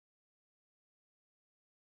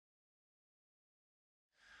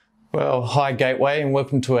Well, hi Gateway, and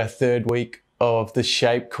welcome to our third week of the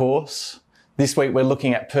shaPe course. This week we're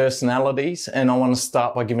looking at personalities, and I want to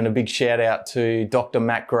start by giving a big shout out to Dr.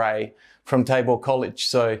 Matt Gray from Tabor College.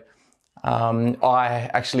 I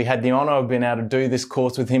actually had the honour of being able to do this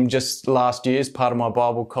course with him just last year as part of my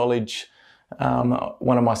Bible college,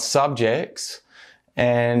 one of my subjects,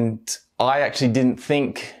 and I actually didn't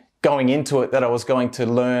think going into it that I was going to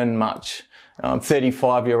learn much. I'm a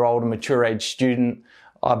 35-year-old, a mature age student.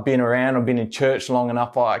 I've been in church long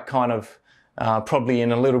enough. I kind of, probably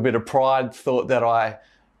in a little bit of pride, thought that I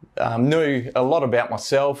knew a lot about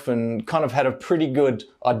myself and kind of had a pretty good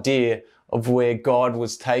idea of where God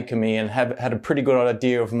was taking me and had a pretty good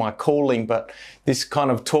idea of my calling. But this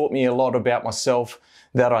kind of taught me a lot about myself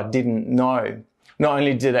that I didn't know. Not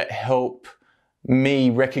only did it help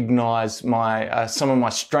me recognize some of my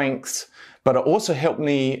strengths, but it also helped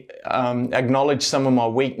me acknowledge some of my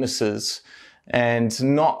weaknesses,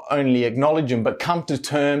 and not only acknowledge them, but come to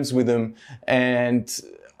terms with them. And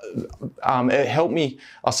it helped me,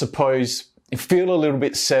 I suppose, feel a little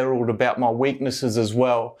bit settled about my weaknesses as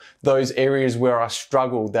well. Those areas where I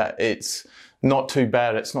struggle, that it's not too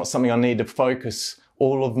bad. It's not something I need to focus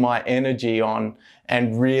all of my energy on,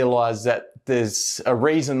 and realize that there's a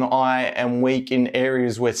reason I am weak in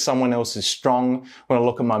areas where someone else is strong. When I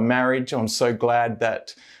look at my marriage, I'm so glad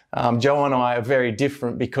that Jo and I are very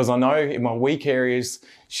different, because I know in my weak areas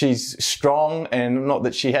she's strong, and not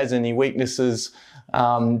that she has any weaknesses,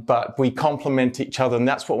 but we complement each other, and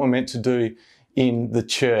that's what we're meant to do in the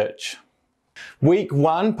church. Week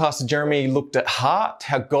 1, Pastor Jeremy looked at heart,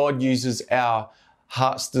 how God uses our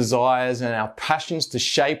heart's desires and our passions to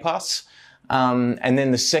shape us. And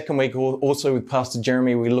then the second week, also with Pastor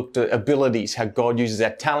Jeremy, we looked at abilities, how God uses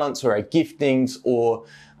our talents or our giftings, or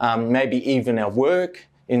maybe even our work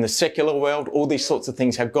in the secular world, all these sorts of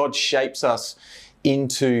things, how God shapes us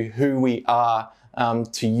into who we are,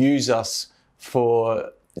 to use us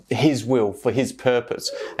for His will, for His purpose.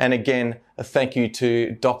 And again, a thank you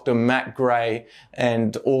to Dr. Matt Gray,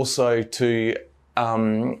 and also to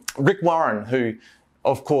Rick Warren, who,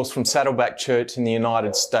 of course, from Saddleback Church in the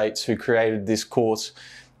United States, who created this course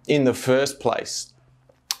in the first place.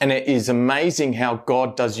 And it is amazing how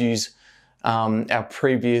God does use our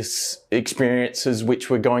previous experiences, which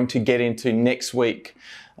we're going to get into next week.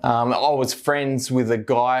 I was friends with a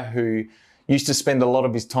guy who used to spend a lot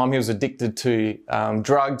of his time, he was addicted to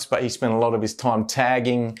drugs, but he spent a lot of his time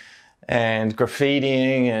tagging and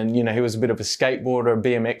graffitiing, and, he was a bit of a skateboarder, a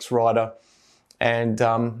BMX rider.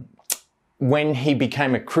 And when he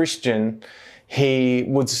became a Christian,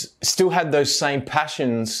 he still had those same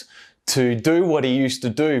passions to do what he used to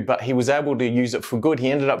do, but he was able to use it for good.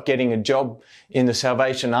 He ended up getting a job in the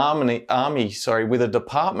Salvation Army, with a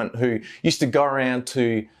department who used to go around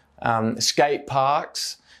to skate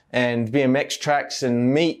parks and BMX tracks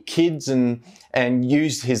and meet kids and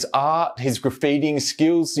use his art, his graffitiing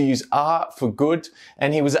skills, to use art for good.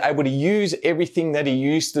 And he was able to use everything that he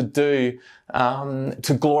used to do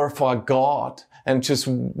to glorify God. And just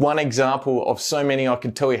one example of so many I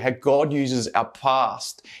could tell you, how God uses our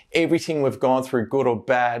past, everything we've gone through, good or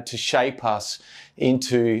bad, to shape us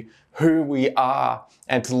into who we are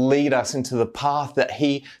and to lead us into the path that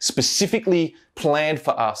He specifically planned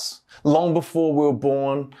for us. Long before we were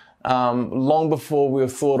born, long before we were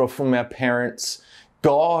thought of from our parents,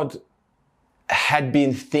 God had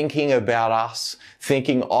been thinking about us,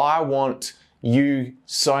 thinking, I want you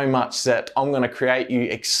so much that I'm going to create you,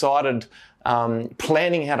 excited,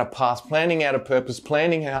 planning out a path, planning out a purpose,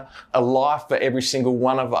 planning out a life for every single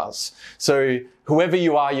one of us. So whoever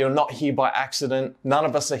you are, you're not here by accident. None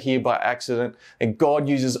of us are here by accident. And God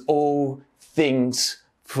uses all things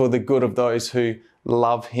for the good of those who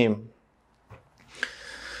love Him.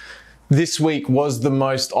 This week was the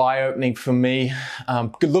most eye-opening for me,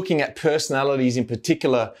 looking at personalities in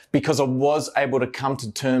particular, because I was able to come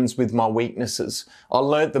to terms with my weaknesses. I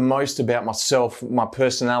learnt the most about myself, my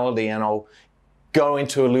personality, and I'll go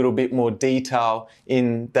into a little bit more detail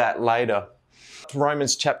in that later.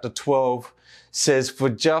 Romans chapter 12 says, "For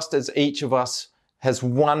just as each of us has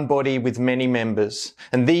one body with many members,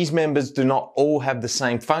 and these members do not all have the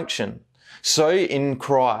same function, so in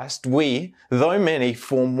Christ, we, though many,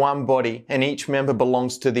 form one body, and each member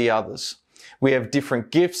belongs to the others. We have different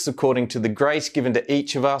gifts according to the grace given to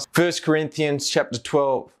each of us." 1 Corinthians chapter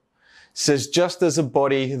 12 says, "Just as a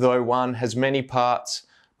body, though one, has many parts,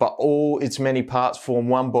 but all its many parts form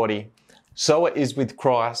one body, so it is with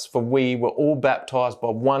Christ, for we were all baptized by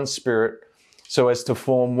one Spirit, so as to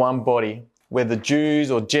form one body, whether Jews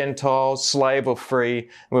or Gentiles, slave or free, and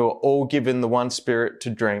we were all given the one Spirit to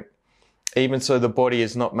drink. Even so, the body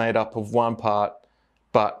is not made up of one part,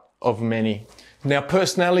 but of many. Now,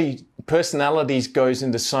 personalities goes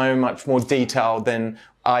into so much more detail than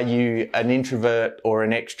are you an introvert or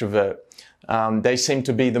an extrovert. They seem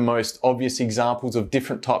to be the most obvious examples of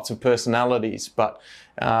different types of personalities, but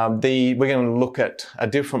we're going to look at a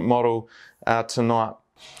different model tonight.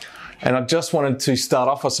 And I just wanted to start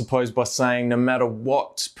off, I suppose, by saying no matter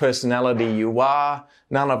what personality you are,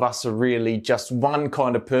 none of us are really just one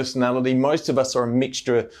kind of personality. Most of us are a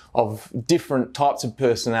mixture of different types of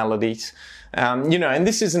personalities. And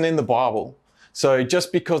this isn't in the Bible. So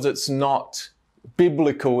just because it's not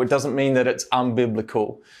biblical, it doesn't mean that it's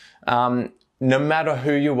unbiblical. No matter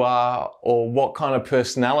who you are or what kind of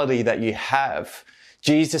personality that you have,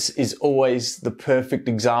 Jesus is always the perfect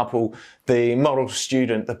example, the model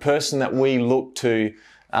student, the person that we look to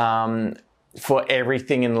for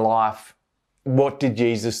everything in life. What did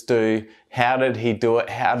Jesus do? How did he do it?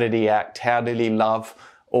 How did he act? How did he love?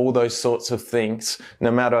 All those sorts of things.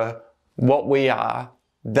 No matter what we are,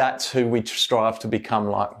 that's who we strive to become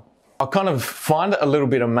like. I kind of find it a little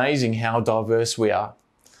bit amazing how diverse we are.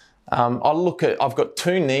 I've got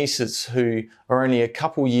two nieces who are only a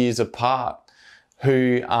couple years apart,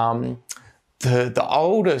 who the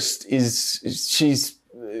oldest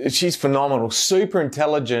she's phenomenal, super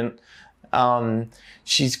intelligent.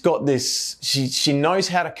 She's got this, she knows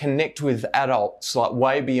how to connect with adults, like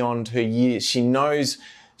way beyond her years.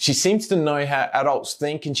 She seems to know how adults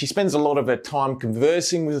think, and she spends a lot of her time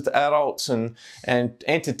conversing with adults and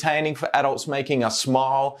entertaining for adults, making us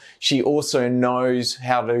smile. She also knows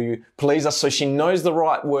how to please us, so she knows the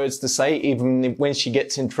right words to say. Even when she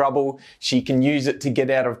gets in trouble, she can use it to get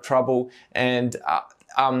out of trouble. And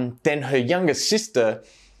then her younger sister,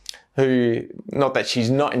 who, not that she's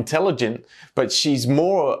not intelligent, but she's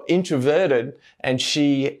more introverted, and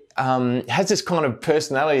she has this kind of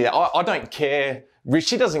personality that I don't care.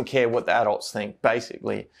 She doesn't care what the adults think,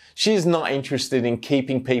 basically. She's not interested in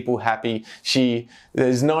keeping people happy.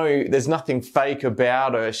 There's nothing fake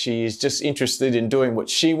about her. She's just interested in doing what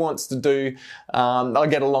she wants to do. I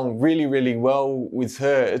get along really, really well with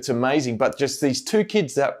her. It's amazing. But just these two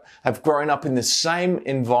kids that have grown up in the same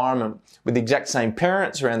environment with the exact same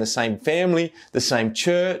parents, around the same family, the same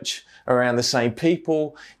church, around the same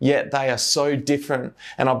people, yet they are so different.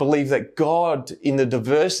 And I believe that God, in the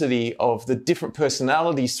diversity of the different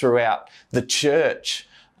personalities throughout the church,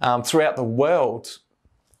 throughout the world,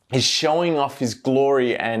 is showing off his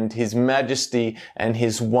glory and his majesty and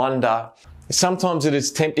his wonder. Sometimes it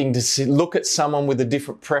is tempting to look at someone with a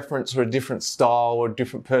different preference or a different style or a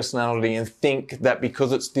different personality and think that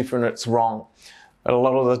because it's different, it's wrong. But a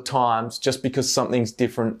lot of the times, just because something's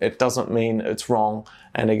different, it doesn't mean it's wrong.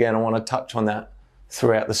 And again, I want to touch on that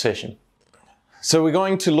throughout the session. So we're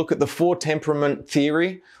going to look at the four temperament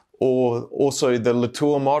theory, or also the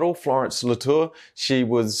Latour model, Florence Latour. She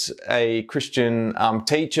was a Christian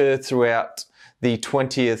teacher throughout the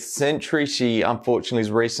 20th century. She unfortunately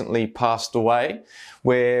has recently passed away,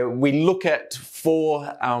 where we look at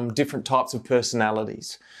four different types of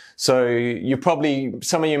personalities. So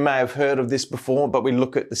some of you may have heard of this before, but we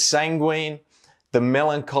look at the sanguine, the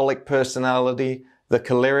melancholic personality, the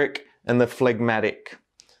choleric, and the phlegmatic.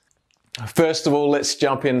 First of all, let's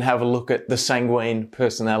jump in and have a look at the sanguine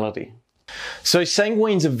personality. So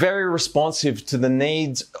sanguines are very responsive to the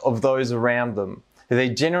needs of those around them. They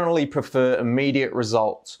generally prefer immediate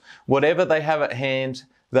results. Whatever they have at hand,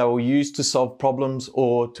 they will use to solve problems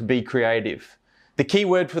or to be creative. The key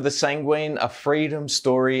word for the sanguine are freedom,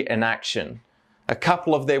 story, and action. A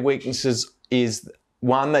couple of their weaknesses is,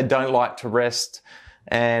 one, they don't like to rest,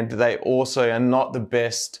 and they also are not the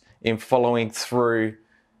best in following through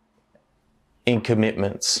in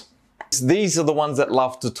commitments. These are the ones that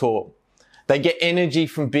love to talk. They get energy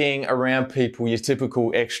from being around people, your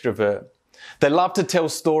typical extrovert. They love to tell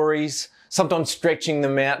stories, sometimes stretching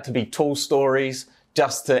them out to be tall stories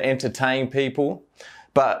just to entertain people,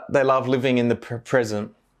 but they love living in the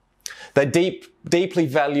present. They deeply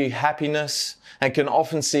value happiness and can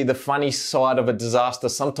often see the funny side of a disaster,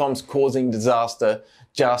 sometimes causing disaster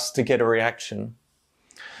just to get a reaction.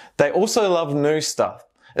 They also love new stuff.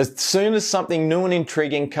 As soon as something new and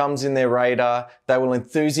intriguing comes in their radar, they will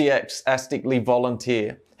enthusiastically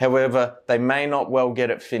volunteer. However, they may not well get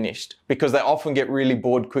it finished because they often get really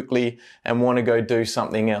bored quickly and want to go do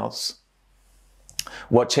something else.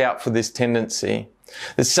 Watch out for this tendency.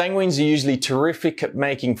 The sanguines are usually terrific at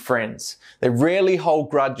making friends. They rarely hold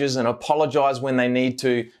grudges and apologize when they need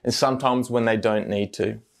to, and sometimes when they don't need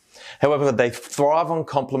to. However, they thrive on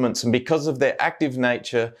compliments, and because of their active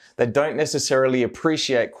nature, they don't necessarily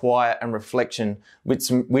appreciate quiet and reflection,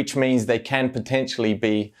 which means they can potentially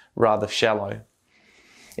be rather shallow.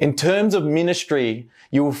 In terms of ministry,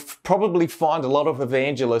 you'll probably find a lot of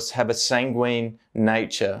evangelists have a sanguine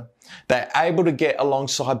nature. They're able to get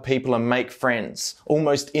alongside people and make friends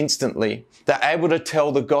almost instantly. They're able to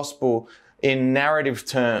tell the gospel in narrative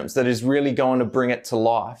terms that is really going to bring it to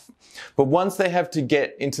life. But once they have to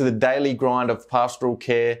get into the daily grind of pastoral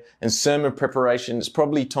care and sermon preparation, it's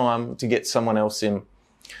probably time to get someone else in.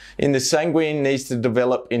 The sanguine needs to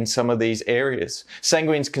develop in some of these areas.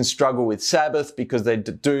 Sanguines can struggle with Sabbath because they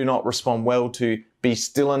do not respond well to be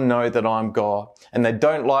still and know that I'm God. And they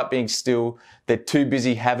don't like being still. They're too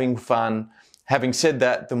busy having fun. Having said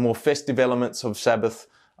that, the more festive elements of Sabbath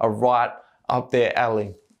are right up their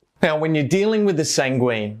alley. Now, when you're dealing with the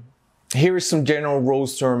sanguine, here are some general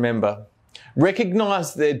rules to remember.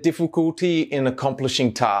 Recognize their difficulty in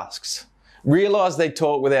accomplishing tasks. Realize they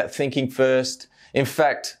talk without thinking first. In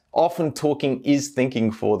fact, often talking is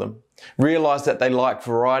thinking for them. Realize that they like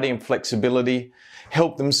variety and flexibility.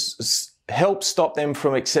 Help stop them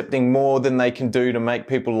from accepting more than they can do to make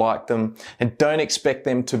people like them. And don't expect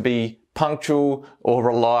them to be punctual or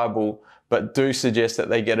reliable, but do suggest that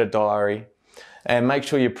they get a diary. And make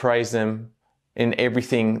sure you praise them in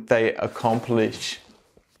everything they accomplish.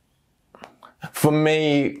 For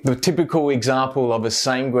me, the typical example of a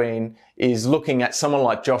sanguine is looking at someone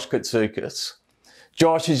like Josh Katsoukas.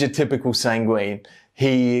 Josh is your typical sanguine.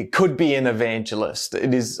 He could be an evangelist.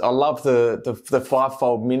 I love the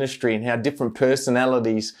fivefold ministry and how different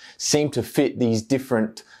personalities seem to fit these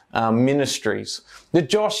different ministries. But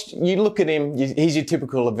Josh, you look at him, he's your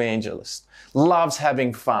typical evangelist. Loves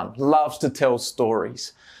having fun, loves to tell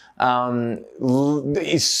stories.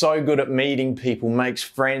 Is so good at meeting people, makes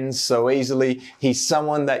friends so easily. He's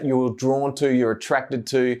someone that you're drawn to, you're attracted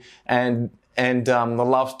to, and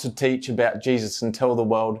loves to teach about Jesus and tell the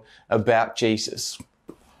world about Jesus.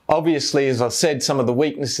 Obviously, as I said, some of the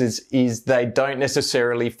weaknesses is they don't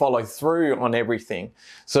necessarily follow through on everything.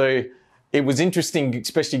 So it was interesting,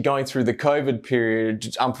 especially going through the COVID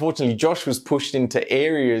period. Unfortunately, Josh was pushed into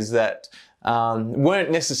areas that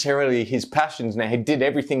weren't necessarily his passions. Now, he did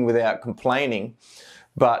everything without complaining,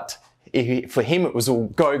 but for him it was all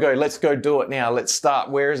go, let's go do it now, let's start,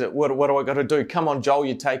 where is it, what do I got to do, come on Joel,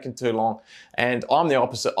 you're taking too long. And I'm the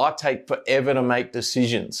opposite. I take forever to make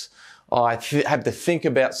decisions. I have to think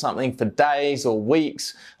about something for days or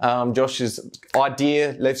weeks. Josh's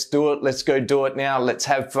idea, let's do it, let's go do it now, let's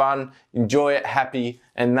have fun, enjoy it, happy,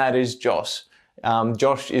 and that is Josh.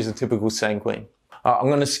 Josh is a typical sanguine. I'm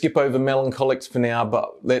going to skip over melancholics for now,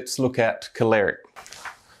 but let's look at choleric.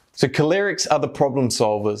 So cholerics are the problem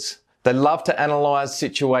solvers. They love to analyze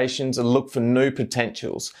situations and look for new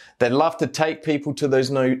potentials. They love to take people to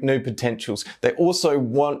those new potentials. They also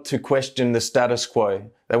want to question the status quo.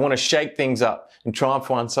 They want to shake things up and try and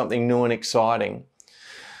find something new and exciting.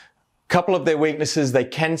 A couple of their weaknesses, they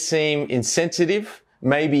can seem insensitive,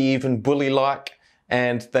 maybe even bully-like,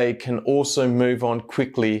 and they can also move on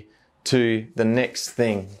quickly to the next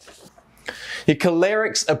thing. Your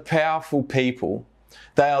cholerics are powerful people.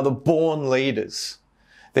 They are the born leaders.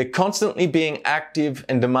 They're constantly being active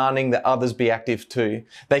and demanding that others be active too.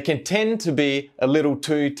 They can tend to be a little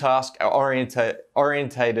too task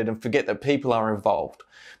orientated and forget that people are involved.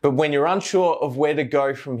 But when you're unsure of where to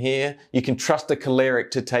go from here, you can trust a choleric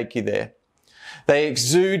to take you there. They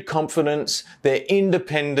exude confidence, they're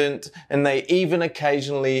independent, and they even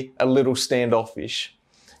occasionally a little standoffish.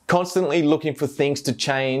 Constantly looking for things to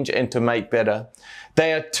change and to make better.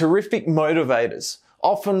 They are terrific motivators,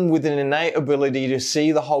 often with an innate ability to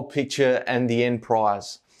see the whole picture and the end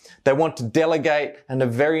prize. They want to delegate and are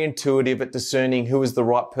very intuitive at discerning who is the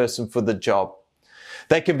right person for the job.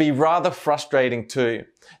 They can be rather frustrating too.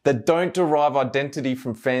 They don't derive identity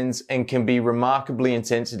from friends and can be remarkably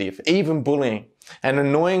insensitive, even bullying. And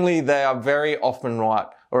annoyingly, they are very often right,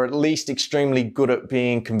 or at least extremely good at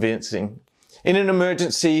being convincing. In an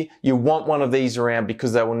emergency, you want one of these around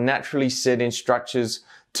because they will naturally set in structures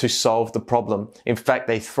to solve the problem. In fact,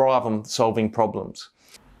 they thrive on solving problems.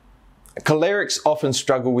 Cholerics often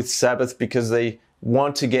struggle with Sabbath because they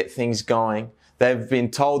want to get things going. They've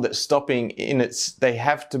been told that they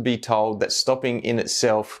have to be told that stopping in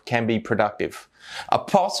itself can be productive.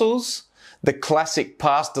 Apostles, the classic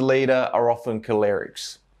pastor leader, are often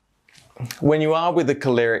cholerics. When you are with a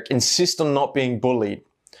choleric, insist on not being bullied.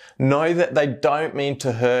 Know that they don't mean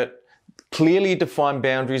to hurt. Clearly define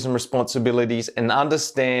boundaries and responsibilities and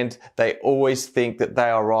understand they always think that they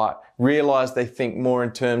are right. Realize they think more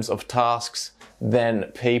in terms of tasks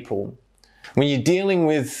than people. When you're dealing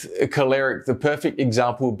with a choleric, the perfect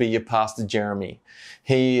example would be your pastor Jeremy.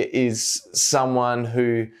 He is someone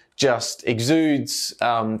who just exudes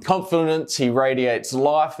confidence. He radiates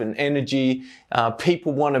life and energy.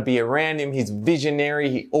 People want to be around him. He's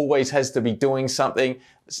visionary. He always has to be doing something.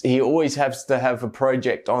 He always has to have a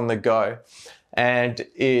project on the go. And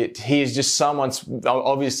he is just someone,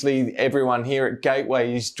 obviously everyone here at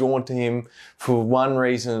Gateway is drawn to him for one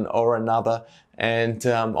reason or another. And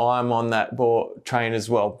I'm on that board train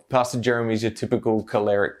as well. Pastor Jeremy is your typical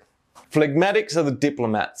choleric. Phlegmatics are the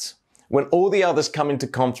diplomats. When all the others come into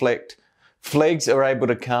conflict, phlegs are able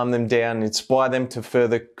to calm them down and inspire them to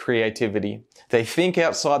further creativity. They think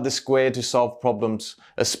outside the square to solve problems,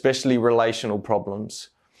 especially relational problems.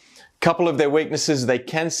 Couple of their weaknesses, they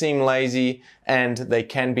can seem lazy and they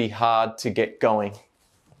can be hard to get going.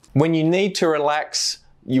 When you need to relax,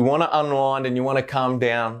 you want to unwind and you want to calm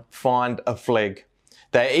down, find a phleg.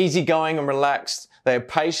 They're easygoing and relaxed. They are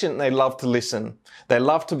patient and they love to listen. They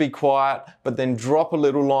love to be quiet, but then drop a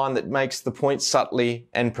little line that makes the point subtly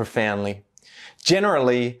and profoundly.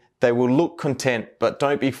 Generally, they will look content, but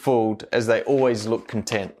don't be fooled, as they always look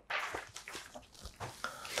content.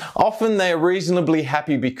 Often they are reasonably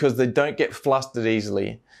happy because they don't get flustered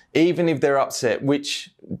easily, even if they're upset,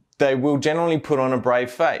 which they will generally put on a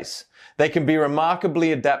brave face. They can be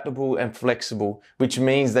remarkably adaptable and flexible, which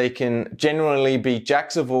means they can generally be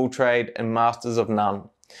jacks of all trade and masters of none.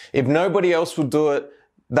 If nobody else will do it,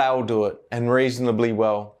 they'll do it, and reasonably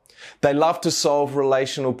well. They love to solve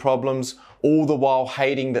relational problems, all the while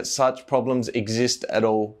hating that such problems exist at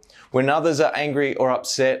all. When others are angry or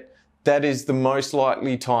upset, that is the most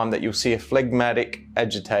likely time that you'll see a phlegmatic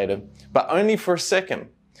agitator, but only for a second.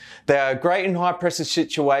 They are great in high-pressure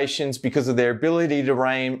situations because of their ability to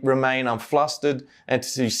remain unflustered and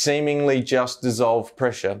to seemingly just dissolve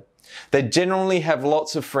pressure. They generally have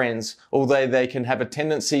lots of friends, although they can have a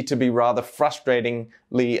tendency to be rather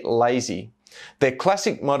frustratingly lazy. Their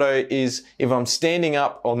classic motto is, if I'm standing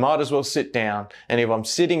up, I might as well sit down. And if I'm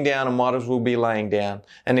sitting down, I might as well be laying down.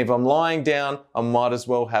 And if I'm lying down, I might as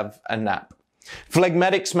well have a nap.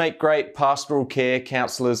 Phlegmatics make great pastoral care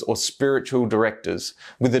counsellors or spiritual directors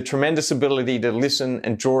with a tremendous ability to listen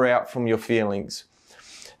and draw out from your feelings.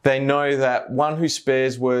 They know that one who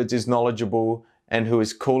spares words is knowledgeable and who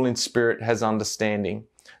is cool in spirit has understanding.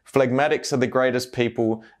 Phlegmatics are the greatest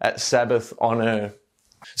people at Sabbath on earth.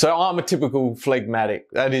 So I'm a typical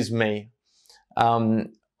phlegmatic. That is me.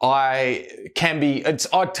 I'd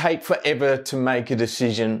take forever to make a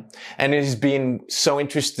decision, and it has been so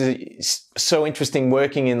interesting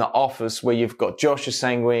working in the office where you've got Josh the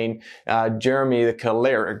sanguine, Jeremy the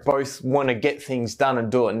choleric, both want to get things done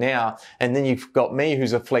and do it now, and then you've got me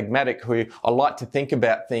who's a phlegmatic, who I like to think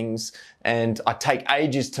about things and I take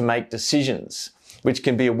ages to make decisions, which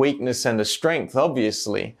can be a weakness and a strength,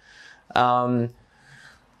 obviously.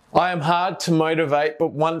 I am hard to motivate,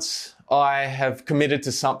 but once I have committed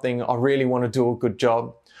to something, I really want to do a good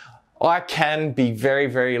job. I can be very,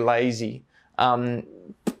 very lazy.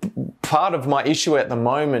 Part of my issue at the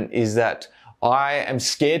moment is that I am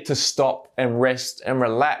scared to stop and rest and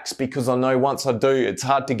relax because I know once I do, it's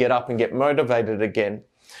hard to get up and get motivated again.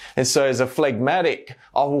 And so as a phlegmatic,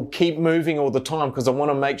 I will keep moving all the time because I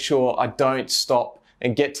want to make sure I don't stop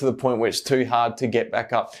and get to the point where it's too hard to get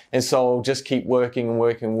back up. And so I'll just keep working and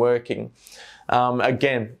working.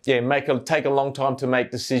 Again, take a long time to make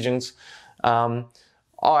decisions. I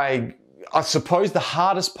suppose the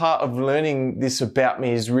hardest part of learning this about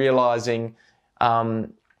me is realizing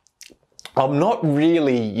I'm not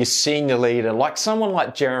really your senior leader, like someone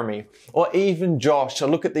like Jeremy or even Josh. I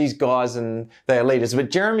look at these guys and they're leaders, but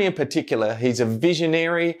Jeremy in particular, he's a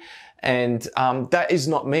visionary, and that is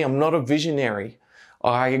not me. I'm not a visionary.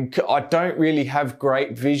 I don't really have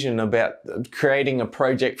great vision about creating a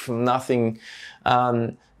project from nothing.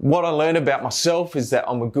 What I learned about myself is that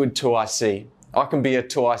I'm a good 2IC. I can be a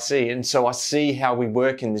 2IC, and so I see how we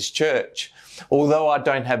work in this church. Although I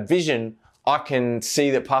don't have vision, I can see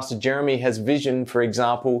that Pastor Jeremy has vision, for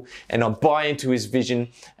example, and I buy into his vision,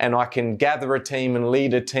 and I can gather a team and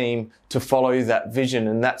lead a team to follow that vision,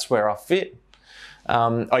 and that's where I fit.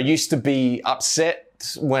 I used to be upset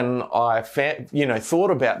when I thought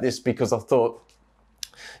about this because I thought,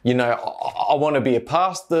 I want to be a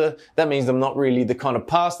pastor. That means I'm not really the kind of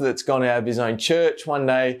pastor that's going to have his own church one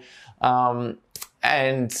day.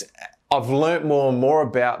 And I've learnt more and more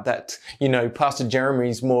about that. Pastor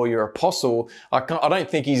Jeremy's more your apostle. I don't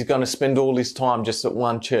think he's going to spend all his time just at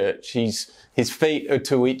one church. His feet are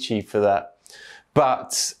too itchy for that.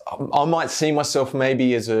 But I might see myself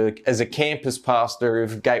maybe as a campus pastor.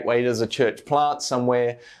 If Gateway does a church plant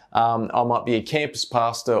somewhere, I might be a campus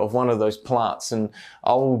pastor of one of those plants, and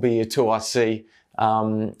I will be a 2IC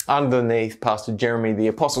underneath Pastor Jeremy the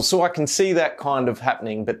Apostle. So I can see that kind of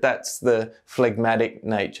happening, but that's the phlegmatic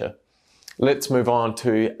nature. Let's move on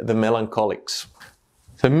to the melancholics.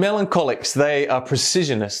 So melancholics, they are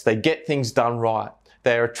precisionists. They get things done right.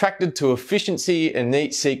 They are attracted to efficiency and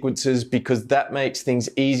neat sequences because that makes things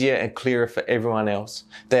easier and clearer for everyone else.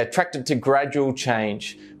 They're attracted to gradual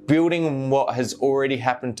change, building on what has already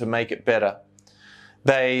happened to make it better.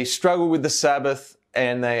 They struggle with the Sabbath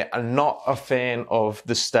and they are not a fan of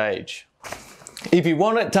the stage. If you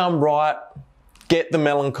want it done right, get the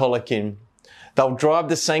melancholic in. They'll drive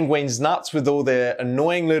the sanguines nuts with all their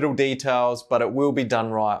annoying little details, but it will be done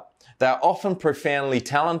right. They are often profoundly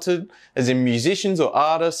talented, as in musicians or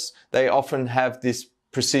artists, they often have this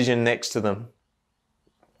precision next to them.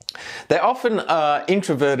 They often are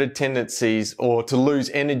introverted tendencies or to lose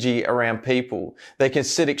energy around people. They can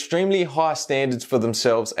set extremely high standards for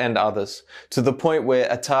themselves and others, to the point where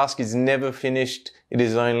a task is never finished, it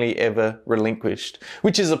is only ever relinquished,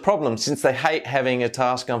 which is a problem since they hate having a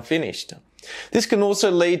task unfinished. This can also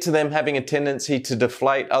lead to them having a tendency to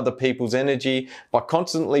deflate other people's energy by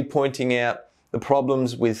constantly pointing out the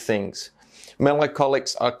problems with things.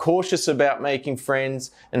 Melancholics are cautious about making friends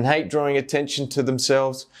and hate drawing attention to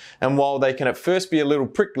themselves, and while they can at first be a little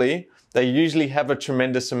prickly, they usually have a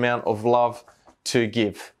tremendous amount of love to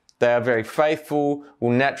give. They are very faithful,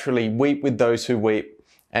 will naturally weep with those who weep,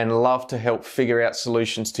 and love to help figure out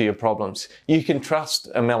solutions to your problems. You can trust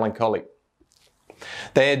a melancholic.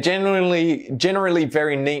 They are generally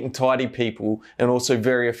very neat and tidy people and also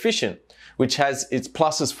very efficient, which has its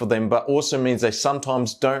pluses for them, but also means they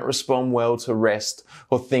sometimes don't respond well to rest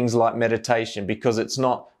or things like meditation because it's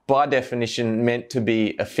not, by definition, meant to be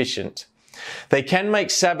efficient. They can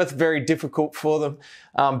make Sabbath very difficult for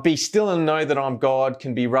them. Be still and know that I'm God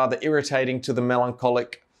can be rather irritating to the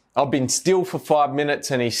melancholic. I've been still for 5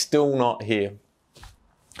 minutes and he's still not here.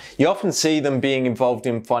 You often see them being involved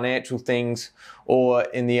in financial things or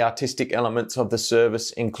in the artistic elements of the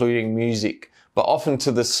service, including music, but often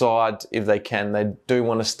to the side if they can. They do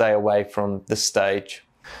want to stay away from the stage.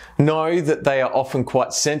 Know that they are often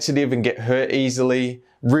quite sensitive and get hurt easily.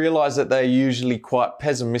 Realize that they're usually quite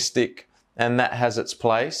pessimistic and that has its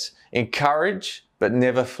place. Encourage, but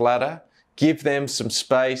never flatter. Give them some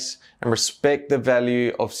space and respect the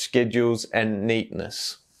value of schedules and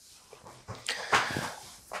neatness.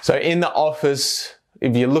 So in the office,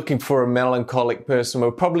 if you're looking for a melancholic person, we'll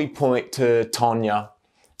probably point to Tonya.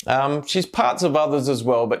 She's parts of others as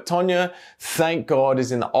well, but Tonya, thank God,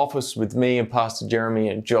 is in the office with me and Pastor Jeremy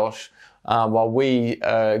and Josh while we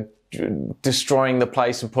are destroying the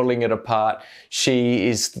place and pulling it apart. She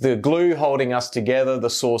is the glue holding us together, the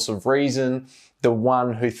source of reason, the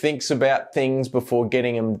one who thinks about things before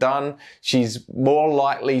getting them done. She's more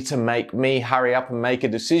likely to make me hurry up and make a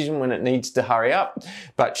decision when it needs to hurry up,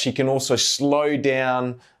 but she can also slow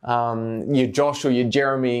down your Josh or your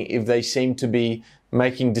Jeremy if they seem to be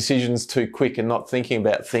making decisions too quick and not thinking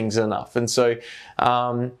about things enough. And so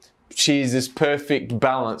she's this perfect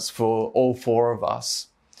balance for all four of us.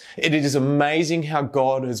 It is amazing how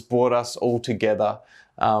God has brought us all together.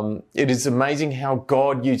 It is amazing how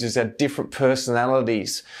God uses our different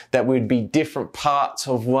personalities, that we'd be different parts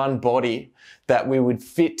of one body, that we would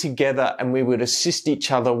fit together and we would assist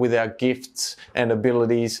each other with our gifts and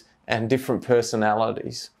abilities and different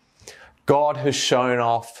personalities. God has shown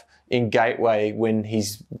off in Gateway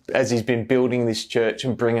as he's been building this church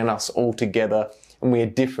and bringing us all together, and we are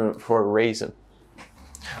different for a reason.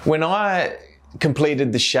 When I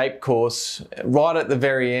completed the shaPe course, right at the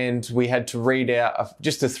very end, we had to read out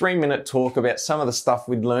just a 3-minute talk about some of the stuff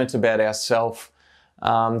we'd learnt about ourselves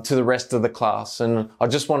to the rest of the class. And I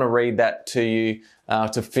just want to read that to you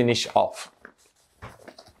to finish off.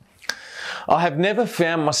 I have never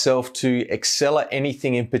found myself to excel at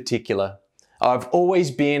anything in particular. I've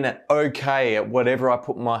always been okay at whatever I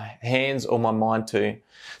put my hands or my mind to.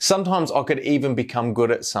 Sometimes I could even become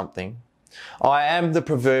good at something. I am the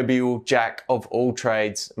proverbial jack of all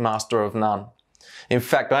trades, master of none. In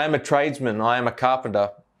fact, I am a tradesman, I am a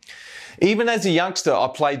carpenter. Even as a youngster, I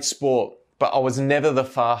played sport, but I was never the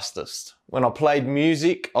fastest. When I played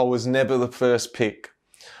music, I was never the first pick.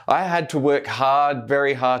 I had to work hard,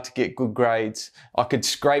 very hard to get good grades. I could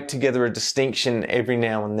scrape together a distinction every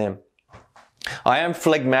now and then. I am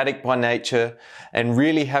phlegmatic by nature and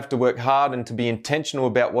really have to work hard and to be intentional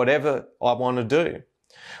about whatever I want to do.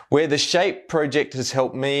 Where the shaPe project has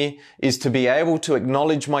helped me is to be able to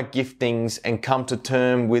acknowledge my giftings and come to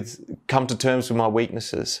terms with my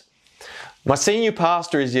weaknesses. My senior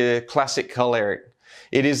pastor is your classic choleric.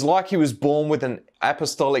 It is like he was born with an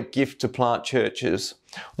apostolic gift to plant churches.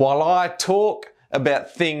 While I talk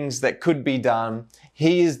about things that could be done,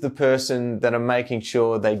 he is the person that I'm making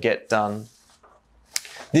sure they get done.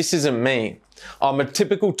 This isn't me. I'm a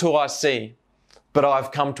typical 2IC, but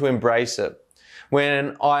I've come to embrace it.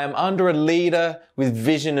 When I am under a leader with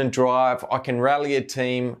vision and drive, I can rally a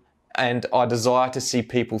team and I desire to see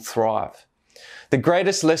people thrive. The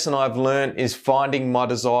greatest lesson I've learned is finding my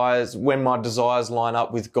desires when my desires line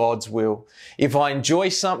up with God's will. If I enjoy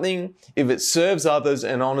something, if it serves others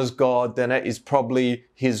and honors God, then it is probably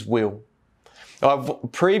His will.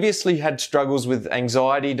 I've previously had struggles with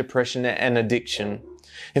anxiety, depression, and addiction.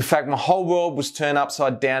 In fact, my whole world was turned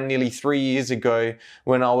upside down nearly 3 years ago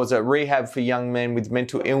when I was at rehab for young men with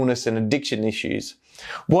mental illness and addiction issues.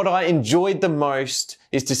 What I enjoyed the most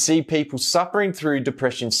is to see people suffering through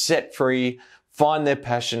depression set free, find their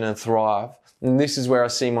passion and thrive. And this is where I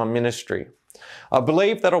see my ministry. I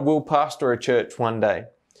believe that I will pastor a church one day.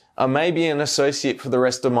 I may be an associate for the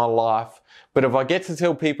rest of my life, but if I get to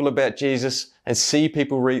tell people about Jesus and see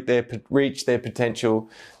people reach their potential,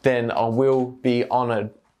 then I will be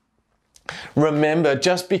honored. Remember,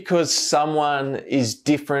 just because someone is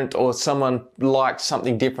different or someone likes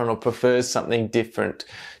something different or prefers something different,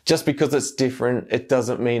 just because it's different, it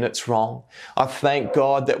doesn't mean it's wrong. I thank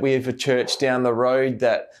God that we have a church down the road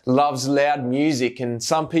that loves loud music, and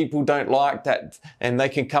some people don't like that, and they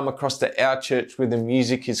can come across to our church where the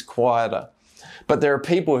music is quieter. But there are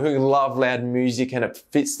people who love loud music and it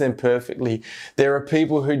fits them perfectly. There are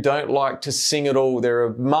people who don't like to sing at all. There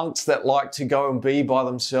are monks that like to go and be by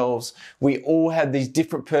themselves. We all have these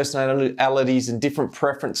different personalities and different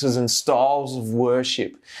preferences and styles of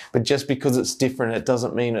worship. But just because it's different, it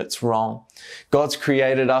doesn't mean it's wrong. God's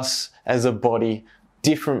created us as a body,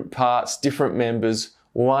 different parts, different members,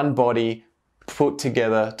 one body put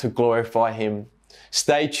together to glorify Him.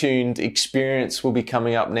 Stay tuned. Experience will be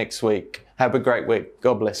coming up next week. Have a great week.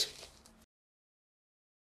 God bless.